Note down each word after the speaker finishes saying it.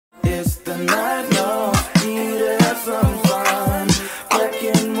night long. Need to have some fun. Black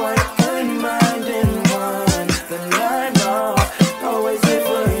and white and mind in one. The night long, always here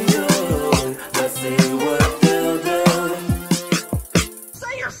for you. Let's see what they'll do.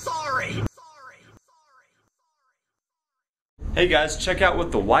 Say you're sorry. Hey guys, check out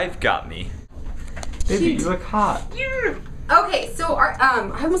what the wife got me. Baby, you look hot. Yeah. Okay, so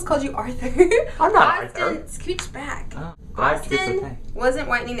I almost called you Arthur. I'm not Austin, Arthur. scooch back. Oh, Austin wasn't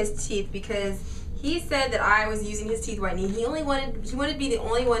whitening his teeth because he said that I was using his teeth whitening. He wanted to be the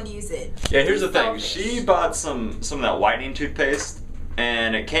only one to use it. Yeah, here's the thing. She bought some of that whitening toothpaste,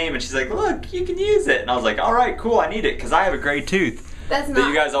 and it came, and she's like, "Look, you can use it." And I was like, "All right, cool. I need it because I have a gray tooth." That's not. That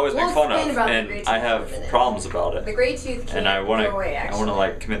you guys always make fun of, and I have the problems about it. The gray tooth can't and I want go away, actually. to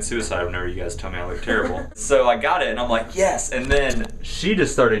like commit suicide whenever you guys tell me I look terrible. So I got it, and I'm like, yes. And then she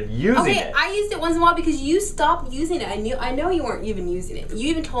just started using it. Okay, I used it once in a while because you stopped using it. I know you weren't even using it. You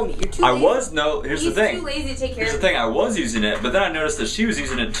even told me you're too lazy. Here's the thing. Too lazy to take care Here's of the thing. I was using it, but then I noticed that she was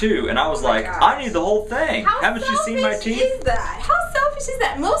using it too, and I was like, I need the whole thing. Haven't you seen my teeth? How selfish is that? How selfish is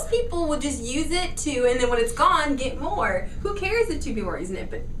that? Most people will just use it too, and then when it's gone, get more. Who cares if two people are using it?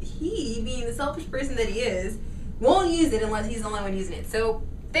 But he, being the selfish person that he is, won't use it unless he's the only one using it. So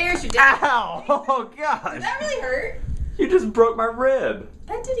there's your dad. Ow! Oh gosh! Did that really hurt? You just broke my rib.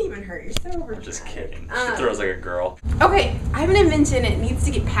 That didn't even hurt. You're so over. I'm just kidding. She throws like a girl. Okay, I have an invention. It needs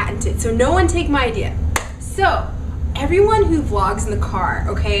to get patented. So no one take my idea. So everyone who vlogs in the car,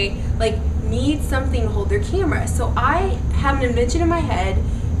 okay, like needs something to hold their camera. So I have an invention in my head.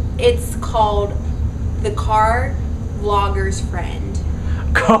 It's called the car vlogger's friend.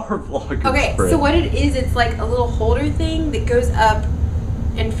 Car vlogger's Okay, friend. so what it is, it's like a little holder thing that goes up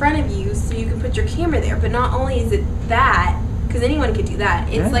in front of you so you can put your camera there. But not only is it that, because anyone could do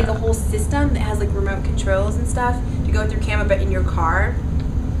that, it's like a whole system that has like remote controls and stuff to go with your camera, but in your car.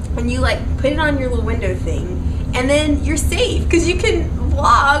 And you like put it on your little window thing, and then you're safe because you can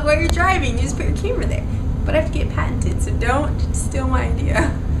vlog while you're driving. You just put your camera there. But I have to get it patented, so don't steal my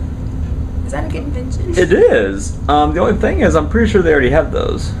idea. Is that a good invention? It is. The only thing is, I'm pretty sure they already have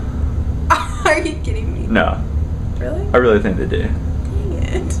those. Are you kidding me? No. Really? I really think they do. Dang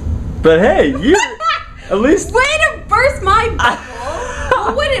it. But hey, you at least. Way to burst my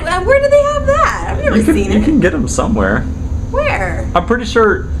bubble. Where do they have that? I've never seen it. You can get them somewhere. Where? I'm pretty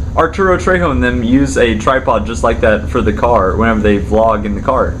sure Arturo Trejo and them use a tripod just like that for the car whenever they vlog in the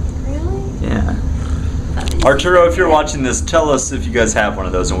car. Really? Yeah. Arturo, if you're watching this, tell us if you guys have one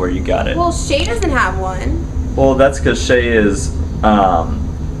of those and where you got it. Well, Shay doesn't have one. Well, that's because Shay is,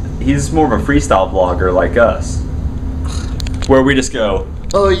 he's more of a freestyle vlogger like us. Where we just go,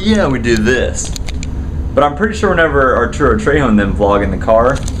 oh yeah, we do this. But I'm pretty sure whenever Arturo Trejo and them vlog in the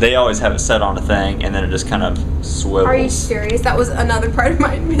car, they always have it set on a thing and then it just kind of swivels. Are you serious? That was another part of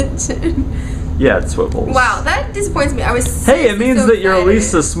my invention. Yeah, it swivels. Wow, that disappoints me. I was Hey, it means that you're at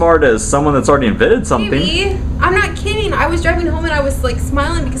least as smart as someone that's already invented something. Maybe. I'm not kidding. I was driving home and I was like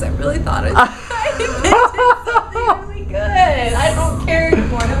smiling because I really thought I invented something really good. I don't care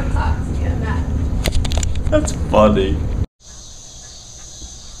anymore. Don't talk to me. I'm mad. That's funny.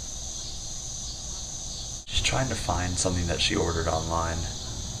 She's trying to find something that she ordered online.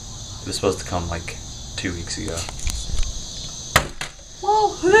 It was supposed to come like 2 weeks ago. Whoa,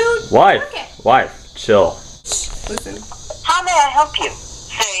 who? Wife, chill. Listen. How may I help you?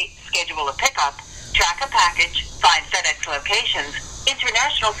 Say, schedule a pickup, track a package, find FedEx locations,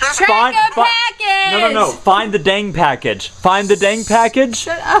 international service. Track a package! No. Find the dang package. Find the dang package.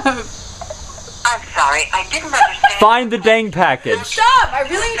 Shut up. I'm sorry, I didn't understand. Find the dang package. Stop! I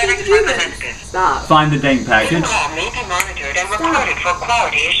really need to do this. Stop. Find the dang package. This call may be monitored and recorded for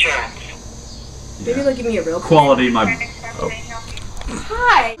quality assurance. Maybe they'll give me a real Quality, my. Oh.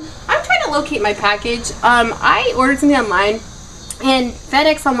 Hi. I'm trying to locate my package. I ordered something online, and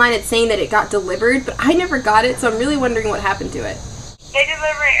FedEx online it's saying that it got delivered, but I never got it, so I'm really wondering what happened to it. They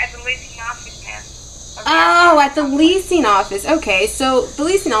deliver it at the leasing office, ma'am. Oh, at the leasing office. Okay, so the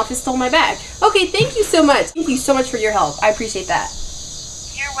leasing office stole my bag. Okay, thank you so much. Thank you so much for your help. I appreciate that.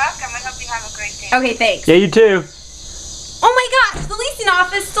 You're welcome. I hope you have a great day. Okay, thanks. Yeah, you too. Oh my gosh, the leasing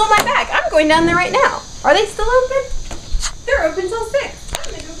office stole my bag. I'm going down there right now. Are they still open? They're open till 6.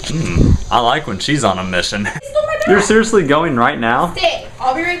 I'm gonna go get I like when she's on a mission. They stole my bag. You're seriously going right now? Stay.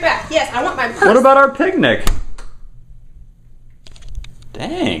 I'll be right back. Yes, I want my purse. What about our picnic?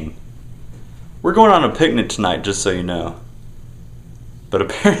 Dang. We're going on a picnic tonight, just so you know. But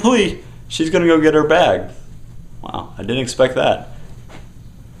apparently, she's gonna go get her bag. Wow, I didn't expect that.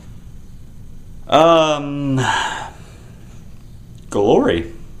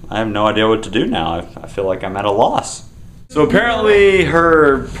 Glory. I have no idea what to do now. I feel like I'm at a loss. So apparently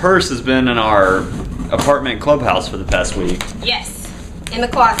her purse has been in our apartment clubhouse for the past week. Yes, in the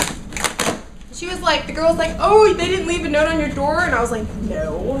closet. She was like, the girl was like, oh, they didn't leave a note on your door? And I was like,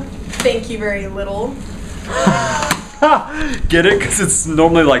 no, thank you very little. Get it? Because it's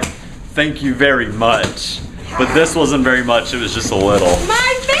normally like, thank you very much. But this wasn't very much, it was just a little.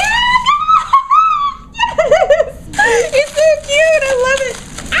 My bag! Yes! It's so cute, I love it.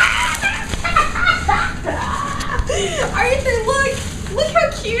 Arthur, look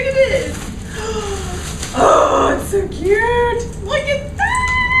how cute it is. Oh, it's so cute. Look at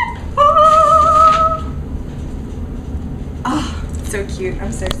that. Oh, it's so cute.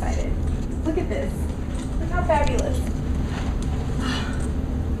 I'm so excited. Look at this. Look how fabulous.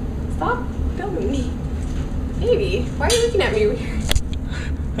 Stop filming me. Baby, why are you looking at me weird?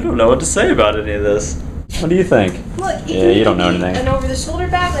 I don't know what to say about any of this. What do you think? Look, You don't know anything. An over-the-shoulder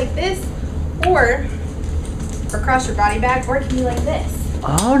bag like this, or across your body bag, or it can be like this.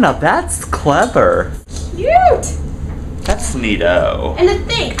 Oh, now that's clever. Cute! That's neato. And the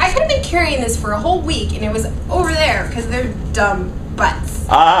thing, I could have been carrying this for a whole week, and it was over there because they're dumb butts.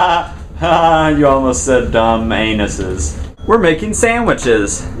 You almost said dumb anuses. We're making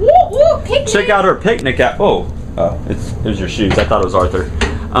sandwiches. Woo woo! Picnic. Check out our picnic it was your shoes. I thought it was Arthur.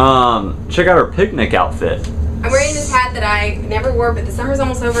 Check out our picnic outfit. I'm wearing this hat that I never wore, but the summer's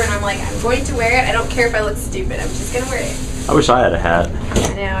almost over, and I'm like, I'm going to wear it. I don't care if I look stupid. I'm just gonna wear it. I wish I had a hat.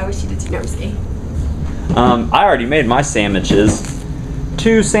 I know. I wish you did too. No, I'm just kidding. I already made my sandwiches.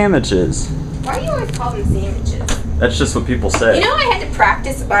 2 sandwiches. Why do you always call them sandwiches? That's just what people say. You know, I had to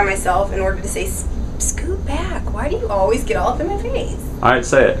practice by myself in order to say, scoot back. Why do you always get all up in my face? Alright,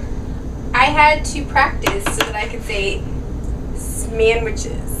 say it. I had to practice so that I could say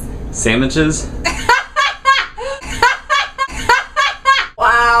sandwiches. Sandwiches?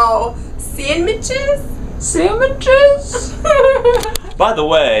 Wow. Sandwiches? Sandwiches? By the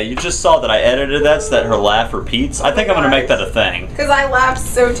way, you just saw that I edited that so that her laugh repeats. I think I'm going to make that a thing. Because I laughed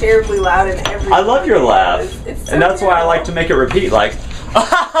so terribly loud in every I love your laugh. It's so and that's why I like to make it repeat, like,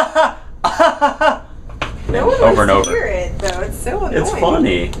 no one over and wants to over. hear it, though. It's so annoying. It's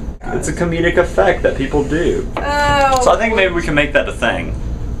funny. It's a comedic effect that people do. Oh. So I think maybe we can make that a thing.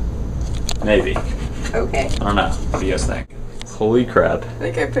 Maybe. Okay. I don't know. What do you guys think? Holy crap. I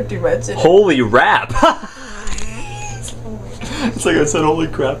think I put too much in it. Holy rap! It's like I said holy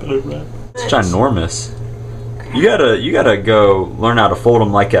crap in a rap. It's ginormous. You gotta go learn how to fold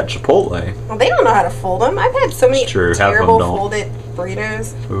them like at Chipotle. Well, they don't know how to fold them. I've had so many terrible don't. folded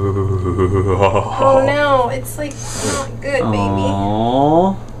burritos. Ooh. Oh no, it's like not good, baby.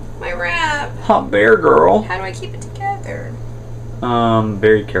 Aww. My wrap. Hot bear girl. How do I keep it together?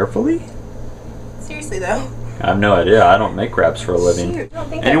 Very carefully? Seriously though. I have no idea. I don't make wraps for a living. Shoot, I don't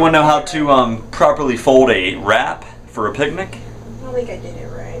think Anyone I know how did to properly fold a wrap for a picnic? I don't think I did it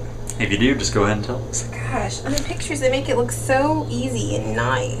right. If you do, just go ahead and tell us. Gosh, on the pictures they make it look so easy and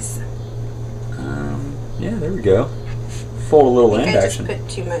nice. Yeah, there we go. Fold a little I think end I just action. put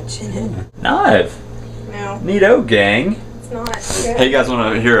too much in it. Knife. No, Neato, gang. it's not good. Hey, you guys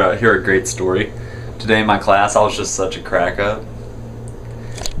want to hear a great story? Today in my class, I was just such a crack up.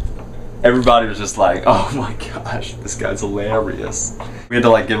 Everybody was just like, oh my gosh, this guy's hilarious. We had to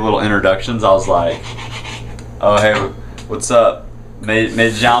like give little introductions. I was like, oh hey, what's up? Me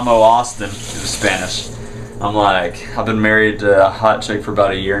llamo Austin. It was Spanish. I'm like, I've been married to a hot chick for about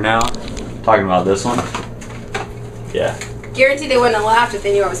a year now. Talking about this one. Yeah. Guarantee they wouldn't have laughed if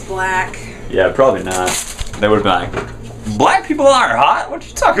they knew I was black. Yeah, probably not. They would have been like, black people aren't hot? What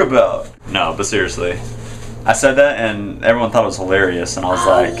you talking about? No, but seriously. I said that and everyone thought it was hilarious and I was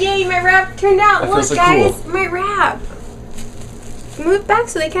like, yay, my wrap turned out. That Look feels so guys, cool. my wrap. Move it back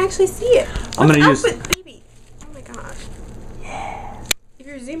so they can actually see it. I'm gonna What's use- up with baby? Oh my gosh. Yeah. If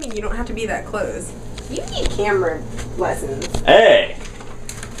you're zooming, you don't have to be that close. You need camera lessons. hey,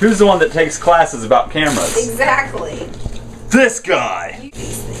 who's the one that takes classes about cameras? Exactly. This guy. You do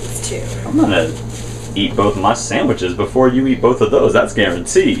these things too. I'm gonna eat both of my sandwiches before you eat both of those. That's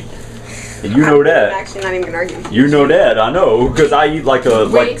guaranteed. And you know I'm that. actually not even gonna argue with You know that. I know, because I eat like a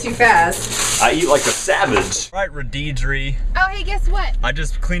way too fast. I eat like a savage. Right, Radidri. Oh, hey, guess what? I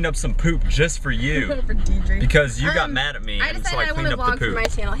just cleaned up some poop just for you. For Deidre. Because you got mad at me, I and so decided I I want cleaned to up the vlog for poop. my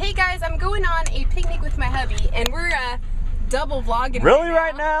channel. Hey guys, I'm going on a picnic with my hubby, and we're double vlogging. Really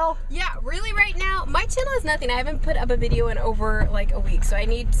right now? Yeah, really right now. My channel is nothing. I haven't put up a video in over like a week, so I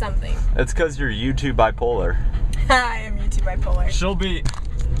need something. It's because you're YouTube bipolar. I am YouTube bipolar.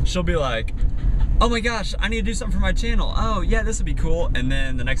 She'll be like, oh my gosh, I need to do something for my channel. Oh yeah, this would be cool. And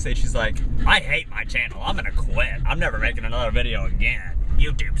then the next day she's like, I hate my channel. I'm gonna quit. I'm never making another video again.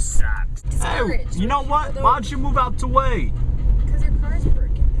 YouTube sucks. Hey, you know what? Why don't you move out the way? Because her car's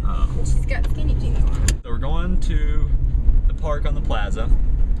broken. Oh. And she's got skinny jeans on. So we're going to the park on the plaza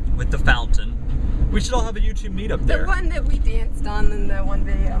with the fountain. We should all have a YouTube meetup there. The one that we danced on in that one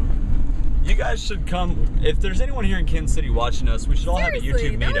video. You guys should come. If there's anyone here in Kansas City watching us, we should all have a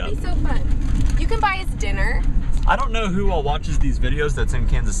YouTube meetup. That would be so fun. You can buy us dinner. I don't know who all watches these videos that's in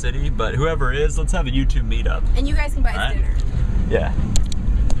Kansas City, but whoever is, let's have a YouTube meetup. And you guys can buy us dinner. Yeah.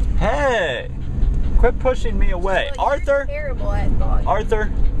 Hey! Quit pushing me away. Well, Arthur! You're terrible at volume.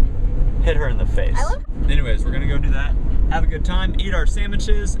 Arthur! Hit her in the face. I love. Anyways, we're gonna go do that. Have a good time, eat our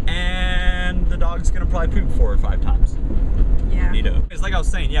sandwiches, and the dog's gonna probably poop 4 or 5 times. Yeah. Neato. It's like I was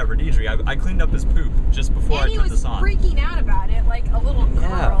saying, yeah, Radidri, I cleaned up his poop just before I turned this on. And he was freaking out about it like a little girl.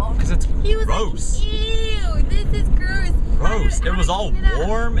 Yeah, because it's He was gross. like, ew, this is gross. Gross. It was all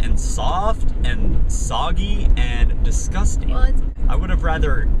warm and soft and soggy and disgusting. Well, I would have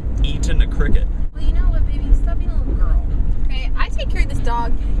rather eaten a cricket. Well, you know what, baby? Stop being a little girl. Okay, I take care of this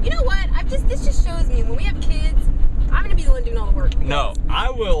dog. You know what? This just shows me when we have kids, I'm gonna be the one doing all the work. No, I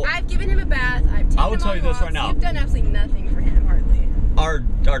will. I've given him a bath. I've taken I will him tell on you this walks. right now. You've done absolutely nothing for him, hardly.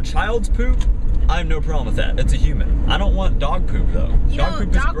 Our child's poop, I have no problem with that. It's a human. I don't want dog poop though. You Dog know, poop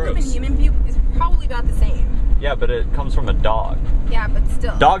is dog gross. poop and human poop is probably about the same. Yeah, but it comes from a dog. Yeah, but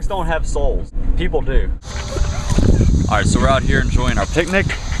still. Dogs don't have souls. People do. All right, so we're out here enjoying our picnic.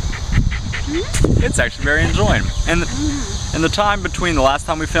 It's actually very enjoying. And in the time between the last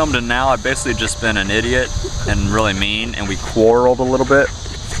time we filmed and now, I've basically just been an idiot and really mean, and we quarreled a little bit.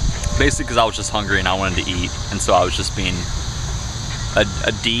 Basically because I was just hungry and I wanted to eat, and so I was just being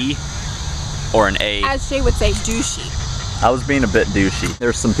a D or an A. As Shay would say, douchey. I was being a bit douchey.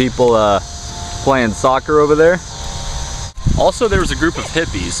 There's some people playing soccer over there. Also, there was a group of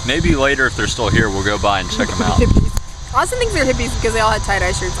hippies. Maybe later, if they're still here, we'll go by and check them out. Austin thinks they're hippies because they all had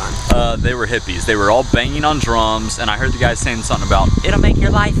tie-dye shirts on. They were hippies. They were all banging on drums, and I heard the guy saying something about, it'll make your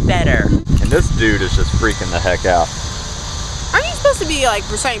life better. And this dude is just freaking the heck out. Aren't you supposed to be like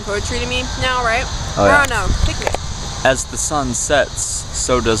reciting poetry to me now, right? Oh, yeah. Or no, picnic. As the sun sets,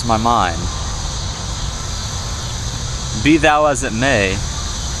 so does my mind. Be thou as it may,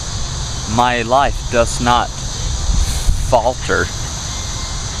 my life does not falter.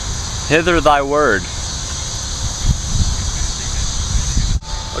 Hither thy word.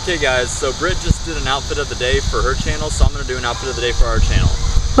 Okay guys, so Britt just did an outfit of the day for her channel, so I'm going to do an outfit of the day for our channel.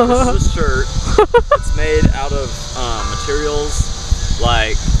 This is a shirt. It's made out of materials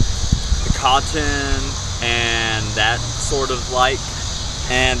like cotton and that sort of like.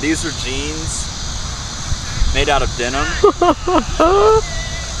 And these are jeans made out of denim.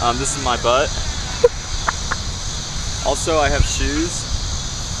 This is my butt. Also, I have shoes.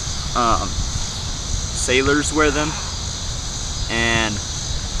 Sailors wear them. And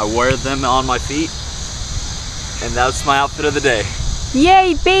I wear them on my feet. And that's my outfit of the day.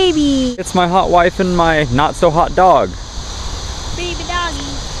 Yay, baby! It's my hot wife and my not so hot dog. Baby doggy.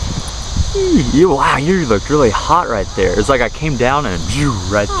 Wow, you looked really hot right there. It's like I came down and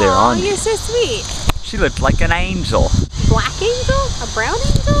right there on you. You're so sweet. She looked like an angel. Black angel? A brown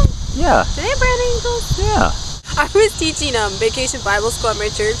angel? Yeah. Do they have brown angels? Yeah. I was teaching Vacation Bible School at my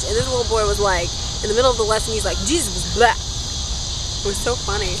church, and this little boy was like, in the middle of the lesson, he's like, Jesus was black. It was so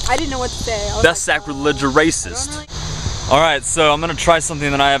funny. I didn't know what to say. That's sacrilege or racist. Alright, so I'm gonna try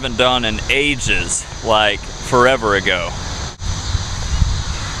something that I haven't done in ages, like forever ago.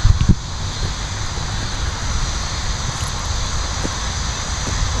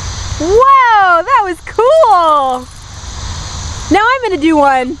 Whoa, that was cool. Now I'm gonna do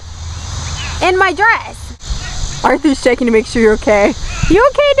one in my dress. Arthur's checking to make sure you're okay. You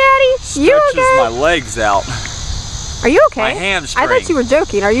okay, Daddy? You Stretches okay? my legs out. Are you okay? My hamstring. I thought you were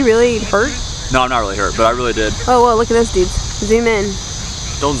joking. Are you really hurt? No, I'm not really hurt, but I really did. Oh, well, look at those dudes. Zoom in.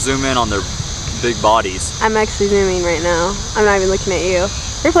 Don't zoom in on their big bodies. I'm actually zooming right now. I'm not even looking at you.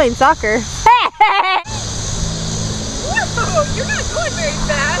 You're playing soccer. Whoa, you're not going very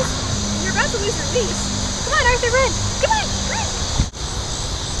fast. You're about to lose your leash. Come on, Arthur, run. Come on, run.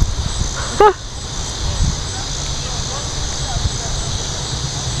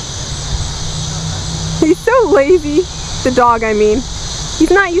 He's so lazy. The dog, I mean. He's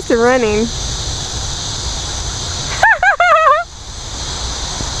not used to running.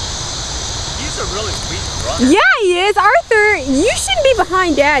 He's a really weak runner. Yeah, he is. Arthur, you shouldn't be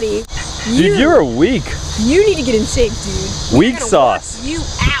behind Daddy. Dude, you're weak. You need to get in shape, dude. Weak sauce. You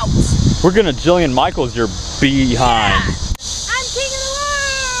out. We're gonna Jillian Michaels your behind. Yeah. I'm king of the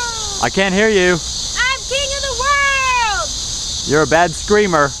world. I can't hear you. I'm king of the world. You're a bad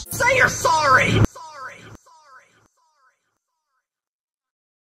screamer. Say you're sorry!